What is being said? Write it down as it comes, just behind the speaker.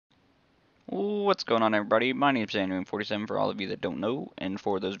What's going on, everybody? My name is Andrew47 for all of you that don't know, and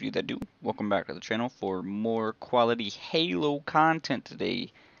for those of you that do, welcome back to the channel for more quality Halo content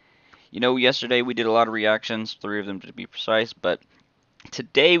today. You know, yesterday we did a lot of reactions, 3 of them to be precise, but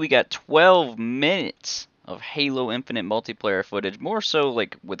today we got 12 minutes of Halo Infinite multiplayer footage, more so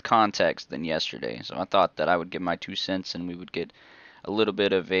like with context than yesterday. So I thought that I would give my 2 cents and we would get a little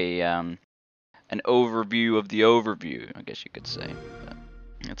bit of a an overview of the overview, I guess you could say. But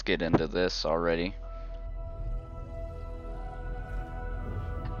let's get into this already.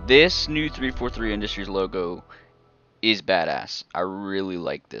 This new 343 Industries logo is badass. I really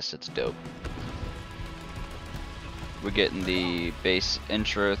like this. It's dope. We're getting the base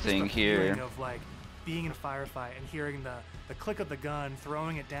intro thing here. Of like being in a firefight and hearing the click of the gun,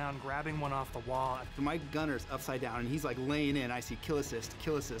 throwing it down, grabbing one off the wall. My gunner's upside down and he's like laying in. I see kill assist,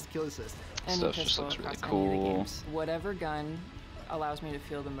 kill assist, kill assist. Stuff just looks really cool. Whatever gun allows me to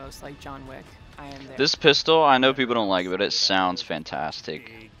feel the most like John Wick, I am there. This pistol, I know people don't like it, but it sounds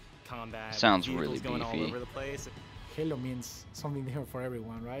fantastic. Sounds really beefy. Halo means something different for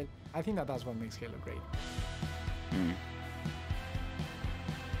everyone, right? I think that's what makes Halo great.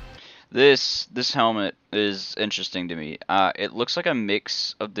 This helmet is interesting to me. It looks like a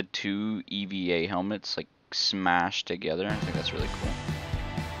mix of the 2 EVA helmets, like smashed together. I think that's really cool.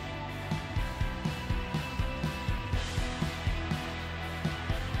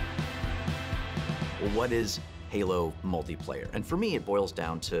 Well, what is Halo multiplayer? And for me, it boils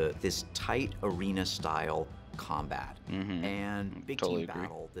down to this tight arena style combat and big team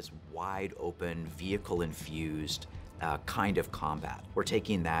battle, this wide open, vehicle infused kind of combat. We're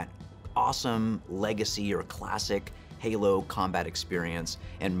taking that awesome legacy or classic Halo combat experience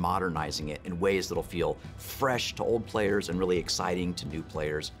and modernizing it in ways that'll feel fresh to old players and really exciting to new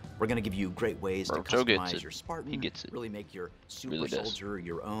players. We're going to give you great ways to customize your Spartan, really make your super soldier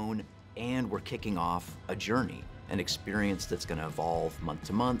your own, and we're kicking off a journey, an experience that's going to evolve month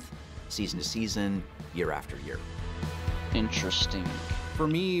to month, season to season, year after year. Interesting. For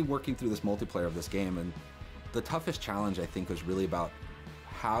me, working through this multiplayer of this game, and the toughest challenge I think was really about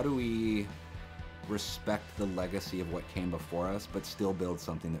how do we respect the legacy of what came before us, but still build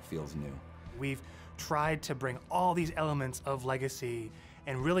something that feels new. We've tried to bring all these elements of legacy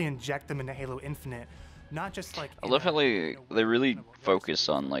and really inject them into Halo Infinite. Not just like I love how they really focus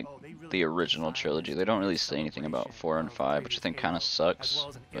on like the original trilogy. They don't really say anything about 4 and 5, which I think kind of sucks. As well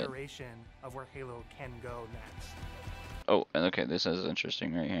as an iteration of where Halo can go next. Oh, and okay, this is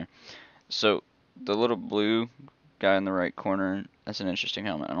interesting right here. So the little blue guy in the right corner, that's an interesting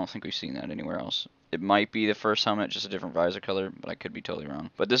helmet. I don't think we've seen that anywhere else. It might be the first helmet, just a different visor color, but I could be totally wrong.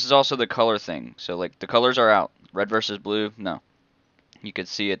 But this is also the color thing. So like the colors are out. Red versus blue, no. You could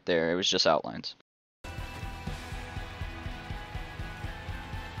see it there. It was just outlines.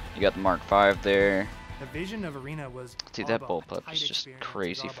 You got the Mark V there. The vision of Arena was see that bullpup is just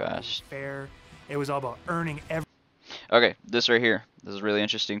crazy fast. Fair. It was all about earning every. Okay, this right here. This is really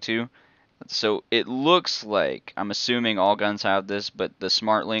interesting too. So it looks like, I'm assuming all guns have this, but the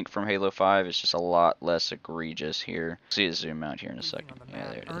Smart Link from Halo 5 is just a lot less egregious here. See it zoom out here in a second. Yeah,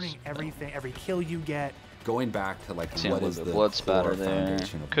 there it is. Earning everything, every kill you get. Going back to like what is the blood spatter there.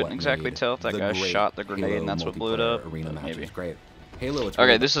 Couldn't exactly tell if that guy shot the grenade and that's what blew it up. Maybe. Great. Halo.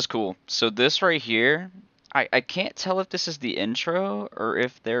 Okay, this is cool. So this right here, I can't tell if this is the intro or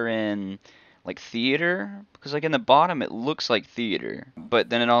if they're in like theater, because like in the bottom it looks like theater, but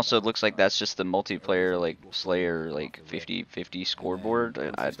then it also looks like that's just the multiplayer like Slayer like 50-50 scoreboard.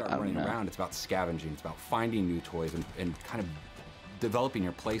 I don't know. Around, it's about scavenging, it's about finding new toys and kind of developing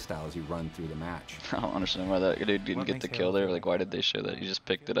your playstyle as you run through the match. I don't understand why that dude didn't get the kill there. Like, why did they show that? He just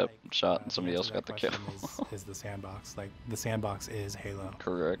picked it up, shot, and somebody else got the kill. is the sandbox. Like, the sandbox is Halo.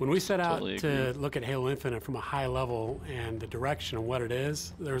 Correct. When we set out to look at Halo Infinite from a high level and the direction of what it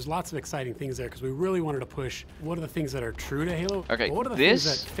is, there's lots of exciting things there because we really wanted to push what are the things that are true to Halo. Okay, what are the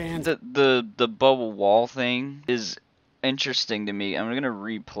this, things that fans... the bubble wall thing is interesting to me. I'm going to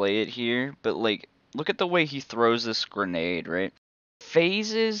replay it here, but like, look at the way he throws this grenade, right?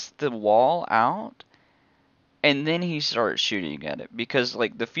 Phases the wall out and then he starts shooting at it, because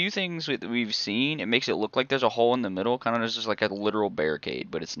like the few things that we've seen, it makes it look like there's a hole in the middle, kind of just like a literal barricade,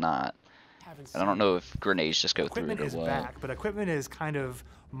 but it's not. I don't know if grenades just go through it or what. Equipment is back, but equipment is kind of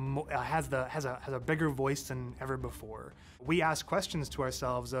has a bigger voice than ever before. We ask questions to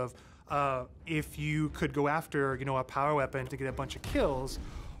ourselves of if you could go after a power weapon to get a bunch of kills,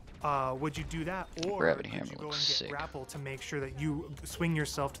 would you do that, or would you go and get grapple to make sure that you swing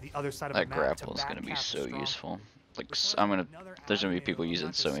yourself to the other side of the map? That grapple is going to be so useful. Like, there's going to be people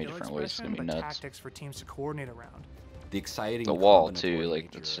using so many different ways. It's going to be nuts. Tactics for teams to coordinate around. the exciting the wall combinatory too. Like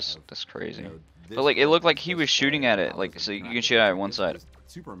nature that's just of, that's crazy. you know, this But like it build looked like versus he this was shooting build, at it. how Like this so is you can interactive. shoot at it Like, one this side. was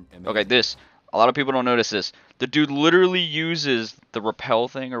super Okay, amazing. this. A lot of people don't notice this. The dude literally uses the rappel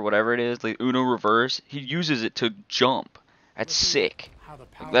thing or whatever it is, the Uno reverse. He uses it to jump. That's sick. How the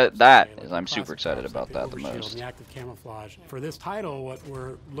Like power-ups that play, like is the I'm super classic excited power-ups, like about that the overshield and most. the active camouflage. For this title, what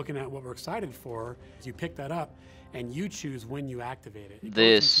we're looking at, what we're excited for, is you pick that up and you choose when you activate it. It goes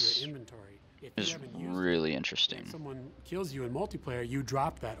This into your inventory. If you is haven't used really it, interesting. if someone kills you in multiplayer, you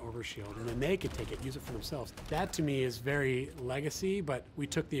drop that overshield, and then they could take it, use it for themselves. That to me is very legacy, but we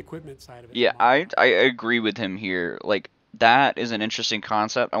took the equipment side of it. Yeah, I agree with him here. Like that is an interesting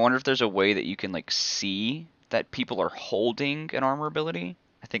concept. I wonder if there's a way that you can like see that people are holding an armor ability.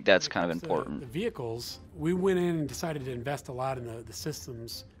 I think that's kind of important. The vehicles, we went in and decided to invest a lot in the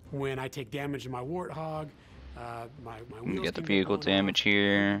systems. When I take damage in my Warthog, my You wheels get the can vehicle blown damage off,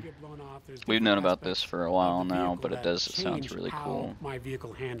 here. can get blown off. There's We've different known about this aspects for a of while the now, vehicle but it that does sounds change really how cool. my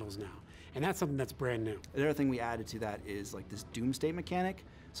vehicle handles now, and that's something that's brand new. The other thing we added to that is like this doomsday mechanic.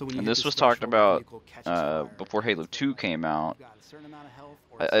 So when you And hit this this was talked threshold, the about vehicle catches fire, before Halo 2 came out. you've got a certain amount of health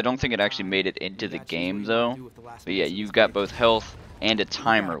or a I don't certain think it amount of actually time, made it and into you the gotta choose what game you wanna though. do with the last But yeah, minutes of you've this got vehicle. both health and a got a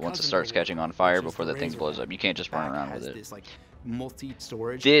timer once it cousin starts to catching it, on fire which is before the the thing blows Razorback. up. You can't just run Back around has with it. this like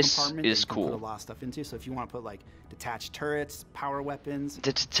multi-storage This compartment is that you can cool. put a lot of stuff into. So if you want to put like detached turrets, power weapons,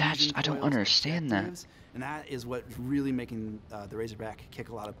 The detached, fusion I don't coils, understand that. objectives, and that is what's really making the Razorback kick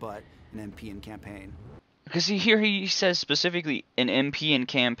a lot of butt in MP and campaign. Because here he says specifically an MP and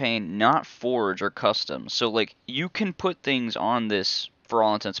campaign, not forge or custom. So like you can put things on this for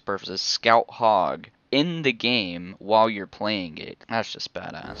all intents and purposes, Scout Hog in the game while you're playing it. That's just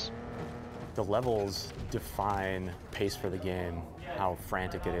badass. The levels define pace for the game, how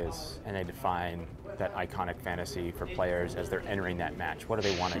frantic it is, and they define that iconic fantasy for players as they're entering that match. What do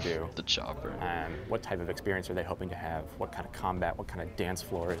they want to do? The chopper. And what type of experience are they hoping to have? What kind of combat, what kind of dance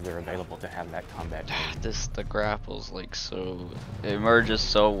floor is there available to have that combat? The grapples like so, it merges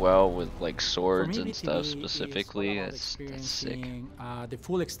so well with like swords and stuff specifically. That's sick. Experiencing the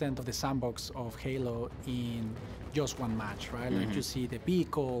full extent of the sandbox of Halo in just one match, right? Like you see the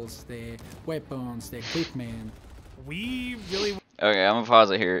vehicles, the weapons, the equipment. We really Okay, I'm gonna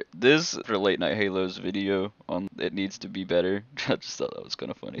pause it here. This for Late Night Halo's video on it needs to be better. I just thought that was kind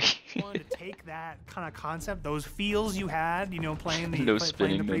of funny. wanted to take that kind of concept, those feels you had, you know, playing the No playing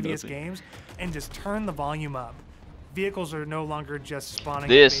spinning, the no previous nothing. games, and just turn the volume up. Vehicles are no longer just spawning. at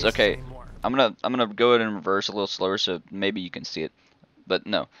This bases okay. anymore. I'm gonna go ahead and reverse a little slower so maybe you can see it. But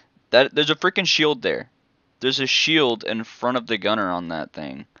no, that there's a freaking shield there. There's a shield in front of the gunner on that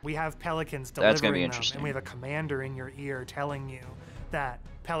thing. We have Pelicans That's gonna delivering be them, interesting. and we have a commander in your ear telling you that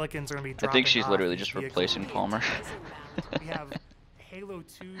Pelicans are gonna be I dropping think she's off literally these just vehicles. replacing Palmer. We have Halo 2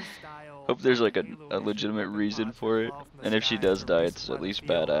 style. Hope there's like a Halo legitimate weapon reason pods for that it, fall from the and if she sky does to die, resupply it's at the least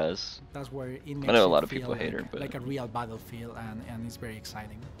field. badass. That's where it makes I know a it lot of feel people hate her, like, but like a real battlefield, and it's very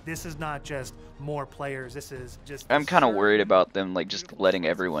exciting. This is not just more players. This is just. I'm kind of worried certain about them like just beautiful letting sense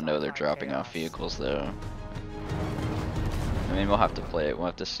of everyone know they're sci-fi dropping off chaos. vehicles though. I mean, we'll have to play it. We'll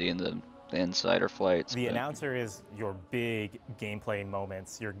have to see in the insider flights. The but- announcer is your big gameplay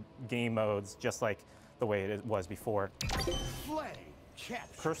moments, your game modes, just like the way it was before.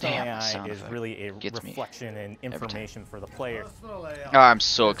 Personal Damn, AI sound is effect really a gets me reflection and every time. information for the player. Oh, I'm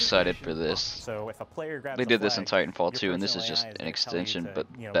so excited for this. So if a player grabs They a did this in flag, Titanfall your too, and this is personal just AI an gonna tell you extension, to, but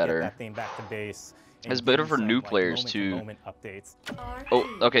you know, better. Get that thing back to base. and It's give better you for some, new like, players, too. moment-to-moment updates.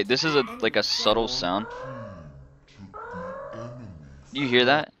 Oh, okay. This is like a subtle sound. You hear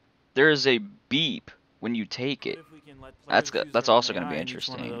that? There is a beep when you take it. That's also going to be Each one of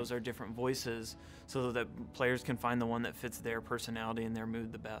interesting. those are different voices, so that players can find the one that fits their personality and their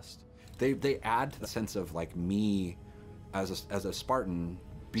mood the best. They add the sense of like me as a Spartan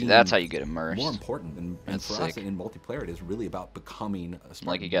being That's how you get immersed. more important, and That's for us sick. in multiplayer, it is really about becoming a Spartan.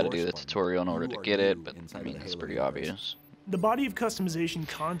 Like you got to your do the Spartan. tutorial in order You to are get you it, but inside I of mean the it's Halo pretty universe. obvious. The body of customization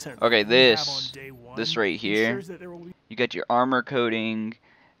content. Okay, that we have this on day one this right here. ensures that there will be You got your armor coating.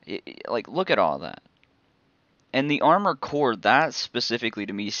 Like look at all that. And the armor core, that specifically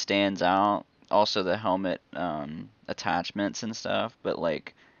to me stands out. Also the helmet attachments and stuff, but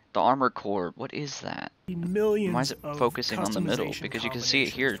like the armor core, what is that? millions Why is it of focusing on the middle? customization Because you can see it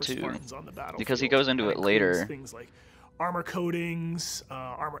here combinations for too. Spartans on the Because he battlefield. goes into That it includes later. Things like armor coatings,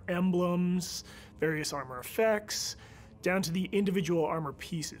 armor emblems, various armor effects, down to the individual armor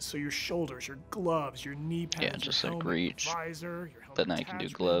pieces. So your shoulders, your gloves, your knee pads, Yeah, just your like helmet, reach. your visor, your helmet But now you can do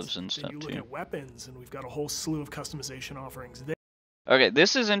attachments. gloves and Then stuff you look too. at weapons, and we've got a whole slew of customization offerings there. Okay,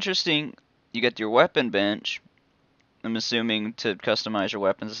 this is interesting. You got your weapon bench. I'm assuming to customize your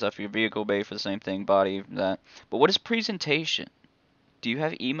weapons and stuff, your vehicle bay for the same thing, body, that. But what is presentation? Do you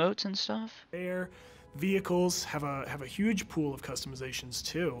have emotes and stuff? Their vehicles have a huge pool of customizations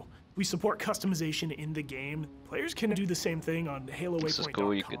too. We support customization in the game. Players can do the same thing on Halo Waypoint. This is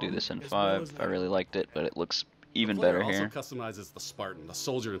cool. You could do this in 5. I really liked it, but it looks even better here. The player also customizes the Spartan, the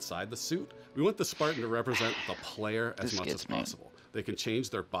soldier inside the suit. We want the Spartan to represent the player as much as possible. They can change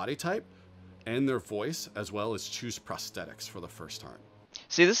their body type and their voice, as well as choose prosthetics for the first time.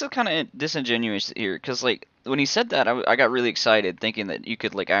 See, this is kind of disingenuous here, because, like, when he said that, I got really excited, thinking that you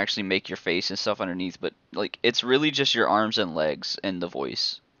could, like, actually make your face and stuff underneath, but, like, it's really just your arms and legs and the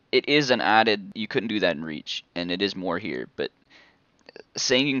voice. It is an added, you couldn't do that in Reach, and it is more here, but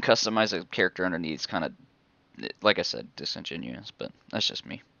saying you can customize a character underneath is kind of, like I said, disingenuous, but that's just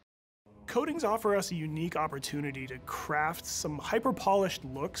me. Coatings offer us a unique opportunity to craft some hyper-polished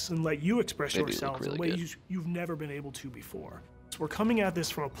looks and let you express yourself in ways you've never been able to before. So we're coming at this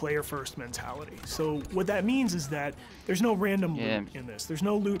from a player-first mentality. So what that means is that there's no random loot in this. There's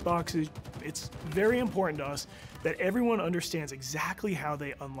no loot boxes. It's very important to us that everyone understands exactly how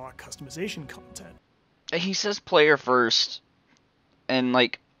they unlock customization content. He says player-first, and,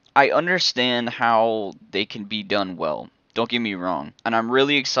 like, I understand how they can be done well. Don't get me wrong. And I'm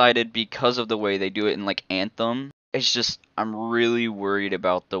really excited because of the way they do it in, like, Anthem. It's just, I'm really worried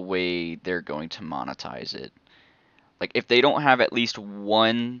about the way they're going to monetize it. Like, if they don't have at least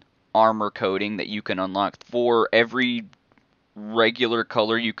one armor coating that you can unlock for every regular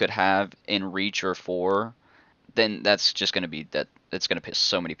color you could have in Reach or 4, then that's just going to be that. It's going to piss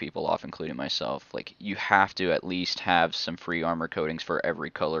so many people off, including myself. Like, you have to at least have some free armor coatings for every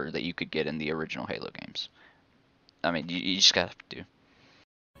color that you could get in the original Halo games. I mean, you just got to do.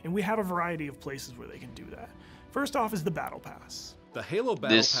 And we have a variety of places where they can do that. First off is the Battle Pass. The Halo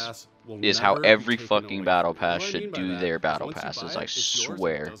Battle Pass will is how every fucking Battle Pass should do their Battle Passes, I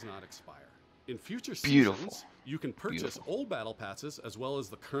swear. In future seasons, you can purchase old Battle Passes as well as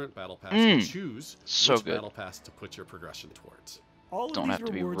the current Battle Pass and choose which Battle Pass to put your progression towards. Don't have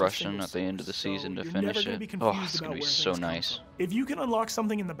to be rushing at the end of the season to finish it. Oh, it's going to be so nice. If you can unlock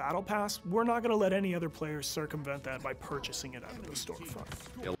something in the Battle Pass, we're not going to let any other players circumvent that by purchasing it out of the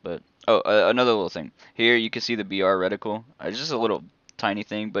storefront. But, another little thing. Here you can see the BR reticle. It's just a little tiny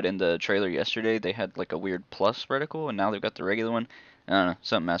thing, but in the trailer yesterday, they had like a weird plus reticle, and now they've got the regular one. I don't know,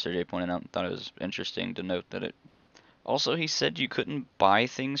 something Master J pointed out and thought it was interesting to note that it... Also, he said you couldn't buy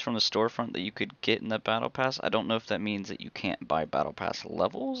things from the storefront that you could get in the Battle Pass. I don't know if that means that you can't buy Battle Pass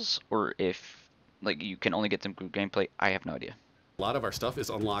levels, or if, like, you can only get them through gameplay. I have no idea. A lot of our stuff is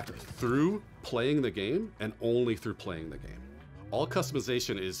unlocked through playing the game, and only through playing the game. All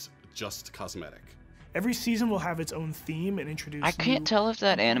customization is just cosmetic. Every season will have its own theme and introduce I can't tell if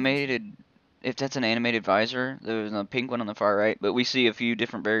that if that's an animated visor. There's a pink one on the far right, but we see a few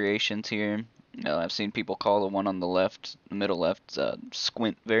different variations here. I've seen people call the one on the left, the middle left,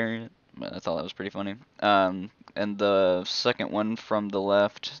 squint variant. I thought that was pretty funny. And the second one from the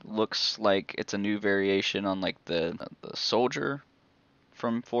left looks like it's a new variation on like the soldier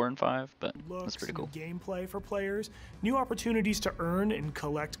from 4 and 5, but that's pretty cool. Gameplay for players, new opportunities to earn and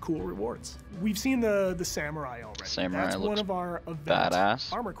collect cool rewards. We've seen the samurai already. Samurai that's looks one of our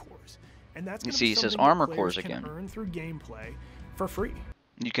badass. Armor cores, and that's you see, it says armor cores again. Earn through gameplay for free.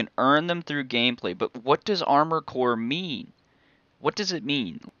 You can earn them through gameplay, but what does armor core mean? What does it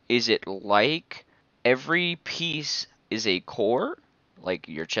mean? Is it like every piece is a core? Like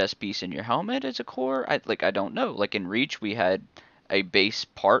your chest piece and your helmet is a core? I don't know. Like in Reach, we had a base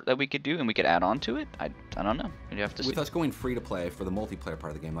part that we could do and we could add on to it. I don't know. You'd have to see. With us going free to play for the multiplayer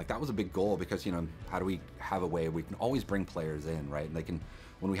part of the game, like that was a big goal because, you know, how do we have a way we can always bring players in, right? And they can,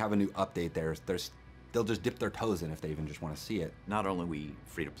 when we have a new update, they'll just dip their toes in if they even just want to see it. Not only are we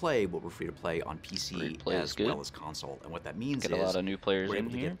free to play, but we're free to play on PC as well as console. And what that means is get a lot of new players in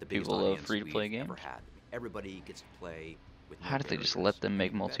here. The People love free to play games. Everybody gets to play with How did they just let them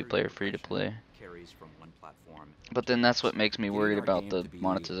make multiplayer free to play? But then that's what makes me worried about the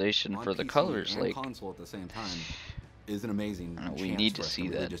monetization for the colors. Like console at the same time is an amazing. We need to see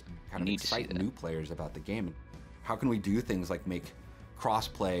that. Just kind of excite new players about the game. How can we do things like make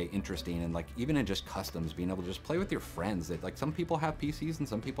cross-play interesting, and like even in just customs, being able to just play with your friends? That like some people have PCs and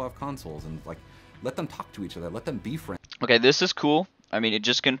some people have consoles, and like let them talk to each other, let them be friends. Okay, this is cool. I mean, it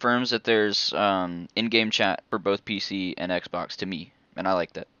just confirms that there's in-game chat for both PC and Xbox to me, and I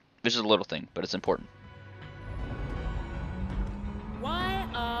like that. This is a little thing, but it's important. Why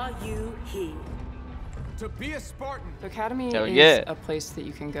are you here? To be a Spartan. The Academy Hell is yeah. a place that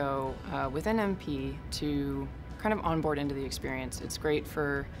you can go with an MP to kind of onboard into the experience. It's great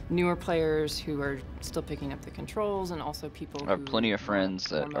for newer players who are still picking up the controls, and also people I have plenty of friends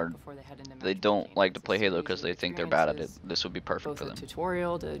that they don't like to play Halo because they think they're bad at it. This would be perfect for them. Both a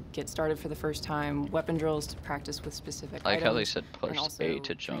tutorial to get started for the first time, weapon drills to practice with specific I like items, how they said push also A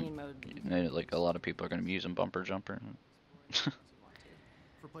to jump. Like a lot of people are going to be using bumper jumper.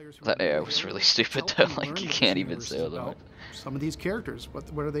 That AI was really stupid though. Like you can't even say otherwise. Some of these characters,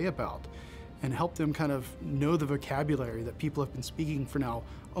 what are they about? And help them kind of know the vocabulary that people have been speaking for now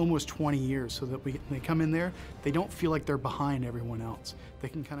almost 20 years, so that when they come in there, they don't feel like they're behind everyone else. They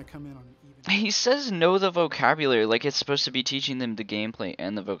can kind of come in on even. He says know the vocabulary, like it's supposed to be teaching them the gameplay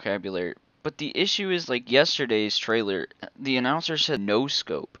and the vocabulary. But the issue is, like yesterday's trailer, the announcer said no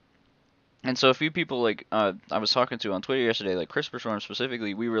scope. And so a few people, like I was talking to on Twitter yesterday, like CRISPR Storm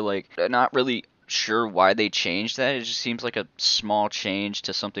specifically, we were like not really sure why they changed that. It just seems like a small change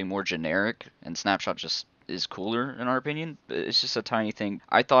to something more generic, and Snapshot just is cooler in our opinion. It's just a tiny thing.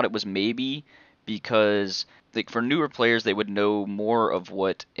 I thought it was maybe because like for newer players they would know more of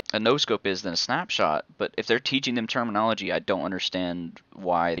what a no-scope is than a snapshot, but if they're teaching them terminology, I don't understand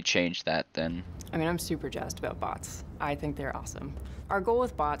why they changed that then. I mean, I'm super jazzed about bots. I think they're awesome. Our goal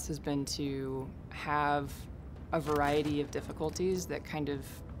with bots has been to have a variety of difficulties that kind of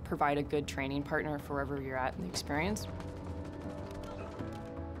provide a good training partner for wherever you're at in the experience.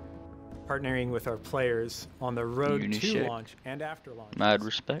 Partnering with our players on the road to launch and after launch. Mad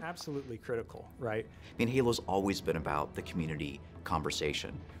respect. Absolutely critical, right? I mean, Halo's always been about the community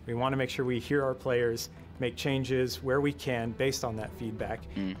conversation. We want to make sure we hear our players, make changes where we can based on that feedback,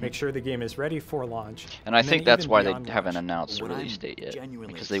 make sure the game is ready for launch. And I think that's why they haven't announced a release date yet,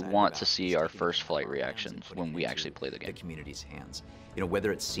 because they want to see our first flight reactions when we actually play the game. The community's hands. You know,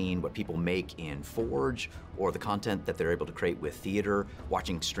 whether it's seeing what people make in Forge or the content that they're able to create with Theater,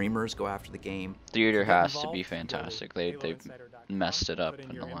 watching streamers go after the game. Theater has to be fantastic. They've messed it up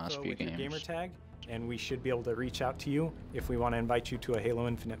in the last few games. Gamer tag, and we should be able to reach out to you if we want to invite you to a Halo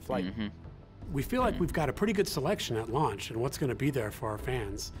Infinite flight. We feel like we've got a pretty good selection at launch and what's going to be there for our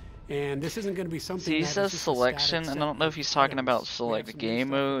fans. And this isn't going to be something. See, he says selection, and I don't know if he's talking about select game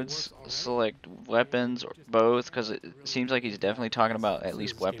modes, select weapons, or both, because it seems like he's definitely talking about at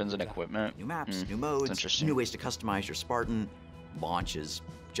least weapons and equipment. New maps, new modes, new ways to customize your Spartan. Launch is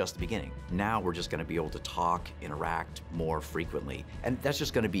just the beginning. Now we're just going to be able to talk, interact more frequently, and that's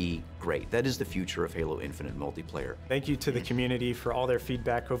just going to be great. That is the future of Halo Infinite multiplayer. Thank you to the community for all their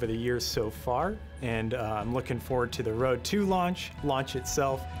feedback over the years so far, and I'm looking forward to the road to launch, launch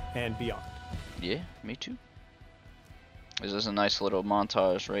itself, and beyond. Yeah, me too. This is a nice little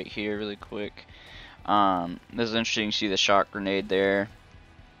montage right here, really quick. This is interesting. You see the shock grenade there.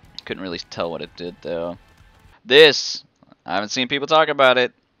 Couldn't really tell what it did though. This, I haven't seen people talk about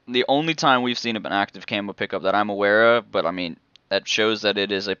it. The only time we've seen an active camo pickup that I'm aware of, but I mean, that shows that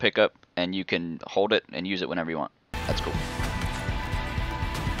it is a pickup and you can hold it and use it whenever you want. That's cool.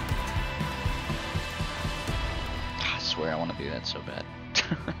 I swear I want to do that so bad.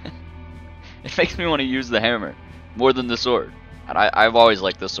 It makes me want to use the hammer more than the sword. And I've always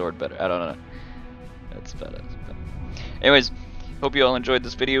liked the sword better. I don't know. That's better. Anyways, hope you all enjoyed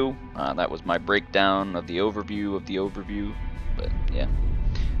this video. That was my breakdown of the overview of the overview. But yeah,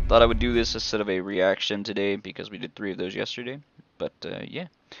 thought I would do this instead of a reaction today because we did 3 of those yesterday. But yeah,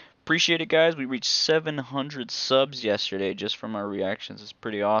 appreciate it, guys. We reached 700 subs yesterday just from our reactions. It's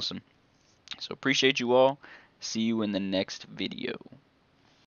pretty awesome. So appreciate you all. See you in the next video.